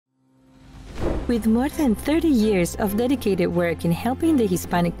With more than 30 years of dedicated work in helping the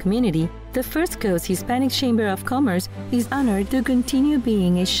Hispanic community, the First Coast Hispanic Chamber of Commerce is honored to continue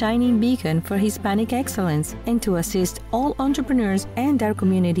being a shining beacon for Hispanic excellence and to assist all entrepreneurs and our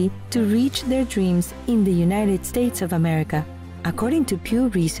community to reach their dreams in the United States of America. According to Pew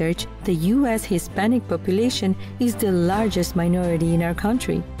Research, the U.S. Hispanic population is the largest minority in our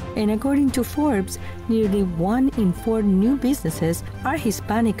country. And according to Forbes, nearly 1 in 4 new businesses are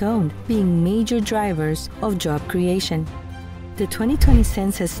Hispanic-owned, being major drivers of job creation. The 2020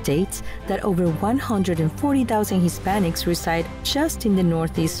 census states that over 140,000 Hispanics reside just in the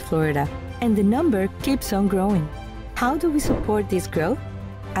Northeast Florida, and the number keeps on growing. How do we support this growth?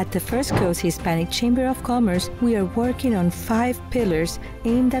 At the First Coast Hispanic Chamber of Commerce, we are working on 5 pillars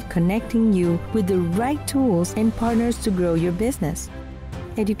aimed at connecting you with the right tools and partners to grow your business.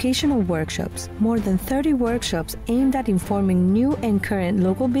 Educational workshops, more than 30 workshops aimed at informing new and current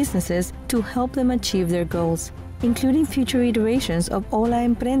local businesses to help them achieve their goals, including future iterations of Hola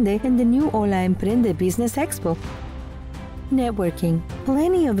Emprende and the new Hola Emprende Business Expo. Networking,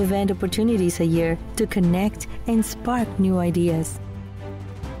 plenty of event opportunities a year to connect and spark new ideas.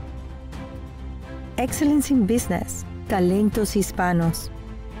 Excellence in Business, Talentos Hispanos,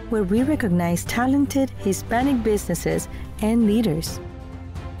 where we recognize talented Hispanic businesses and leaders.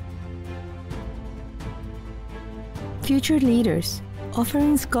 Future Leaders,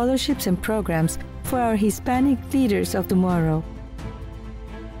 offering scholarships and programs for our Hispanic leaders of tomorrow.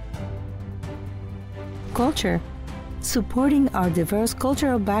 Culture, supporting our diverse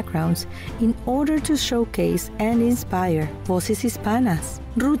cultural backgrounds in order to showcase and inspire Voces Hispanas,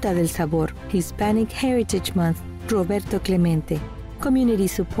 Ruta del Sabor, Hispanic Heritage Month, Roberto Clemente. Community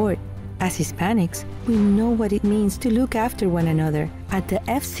support. As Hispanics, we know what it means to look after one another. At the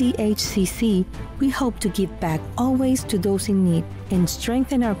FCHCC, we hope to give back always to those in need and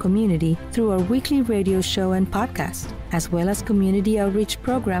strengthen our community through our weekly radio show and podcast, as well as community outreach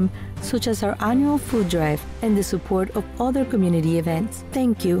programs such as our annual food drive and the support of other community events.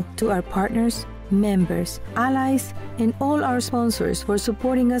 Thank you to our partners, members, allies, and all our sponsors for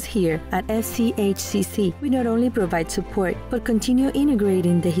supporting us here at FCHCC. We not only provide support, but continue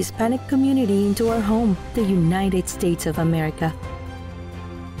integrating the Hispanic community into our home, the United States of America.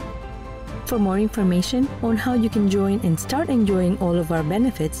 For more information on how you can join and start enjoying all of our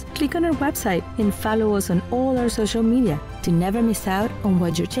benefits, click on our website and follow us on all our social media to never miss out on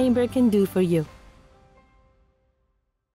what your chamber can do for you.